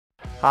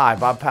Hi,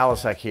 Bob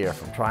Palecek here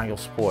from Triangle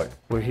Sport.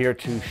 We're here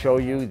to show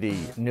you the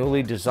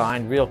newly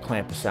designed reel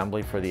clamp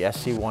assembly for the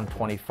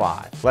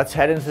SC125. Let's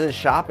head into the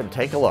shop and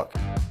take a look.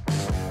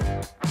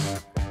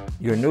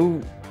 Your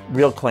new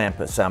reel clamp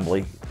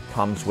assembly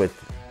comes with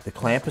the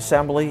clamp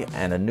assembly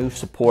and a new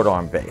support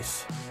arm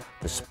base.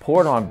 The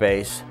support arm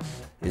base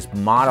is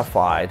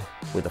modified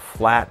with a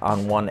flat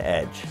on one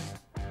edge.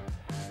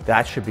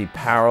 That should be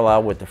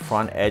parallel with the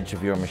front edge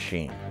of your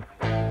machine.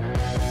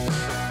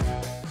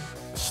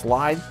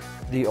 Slide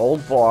the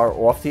old bar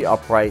off the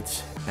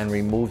uprights and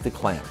remove the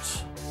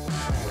clamps.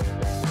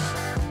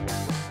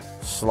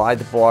 Slide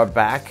the bar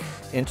back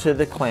into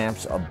the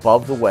clamps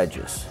above the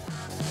wedges.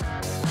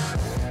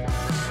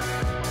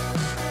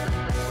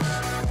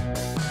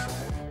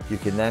 You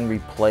can then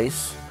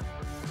replace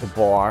the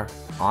bar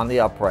on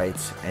the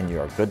uprights and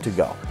you're good to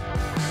go.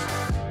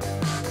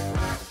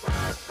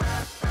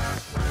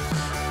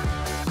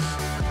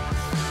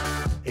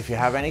 If you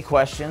have any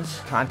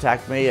questions,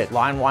 contact me at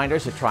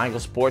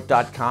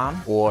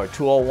linewinders@trianglesport.com or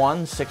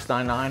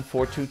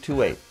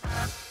 201-699-4228.